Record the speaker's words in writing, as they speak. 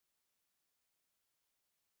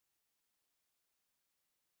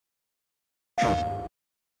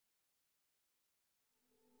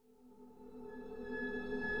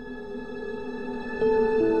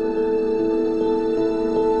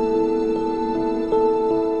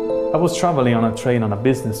I was traveling on a train on a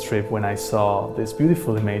business trip when I saw this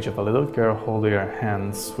beautiful image of a little girl holding her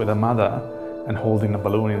hands with a mother and holding a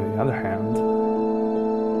balloon in the other hand.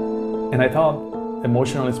 And I thought,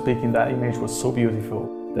 emotionally speaking, that image was so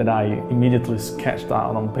beautiful that I immediately sketched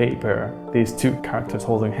out on paper these two characters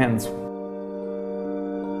holding hands. I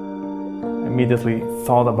immediately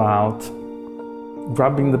thought about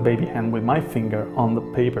grabbing the baby hand with my finger on the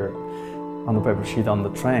paper sheet on the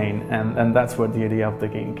train, and that's where the idea of the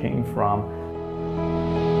game came from.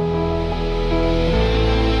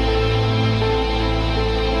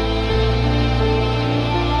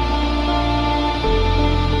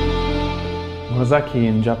 Murasaki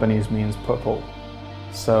in Japanese means purple,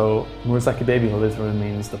 so Murasaki Baby literally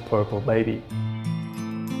means the purple baby.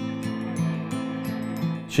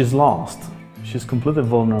 She's lost, she's completely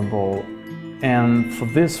vulnerable, and for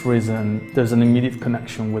this reason there's an immediate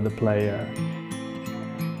connection with the player.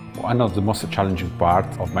 One of the most challenging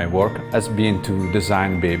parts of my work has been to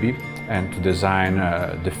design Baby and to design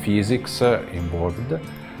the physics involved.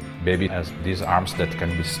 Baby has these arms that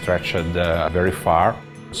can be stretched very far,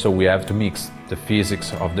 so we have to mix the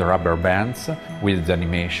physics of the rubber bands with the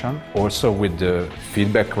animation, also with the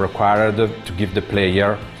feedback required to give the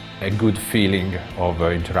player a good feeling of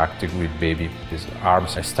interacting with Baby. These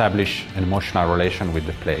arms establish an emotional relation with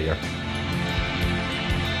the player.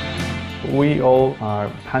 We all are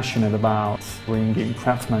passionate about bringing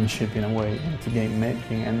craftsmanship in a way into game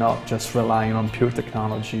making and not just relying on pure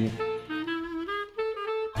technology.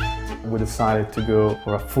 We decided to go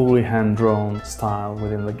for a fully hand-drawn style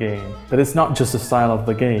within the game. But it's not just the style of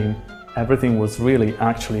the game, everything was really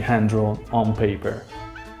actually hand-drawn on paper.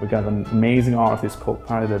 We got an amazing artist called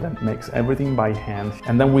Diario that makes everything by hand,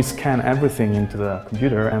 and then we scan everything into the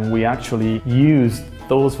computer and we actually use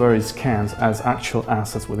those very scans as actual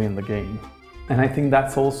assets within the game. And I think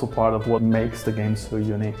that's also part of what makes the game so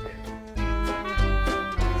unique.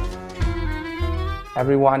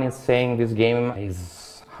 Everyone is saying this game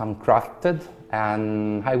is handcrafted,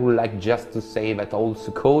 and I would like just to say that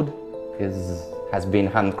also code has been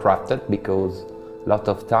handcrafted, because a lot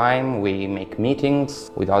of time we make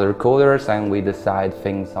meetings with other coders and we decide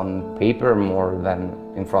things on paper more than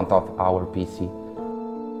in front of our PC.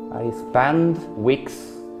 I spend weeks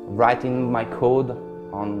writing my code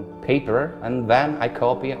on paper and then I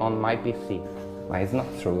copy on my PC. But it's not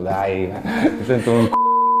true,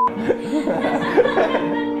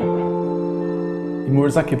 In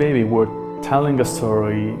Murasaki Baby, we're telling a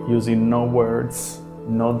story using no words,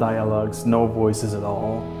 no dialogues, no voices at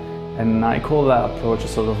all. And I call that approach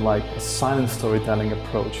sort of like a silent storytelling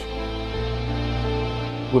approach.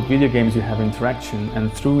 With video games you have interaction,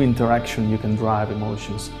 and through interaction you can drive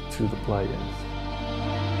emotions to the players.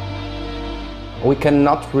 We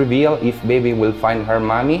cannot reveal if Baby will find her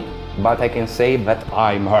mommy, but I can say that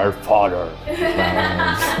I'm her father.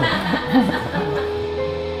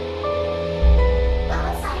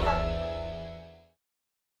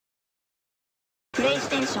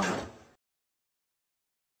 PlayStation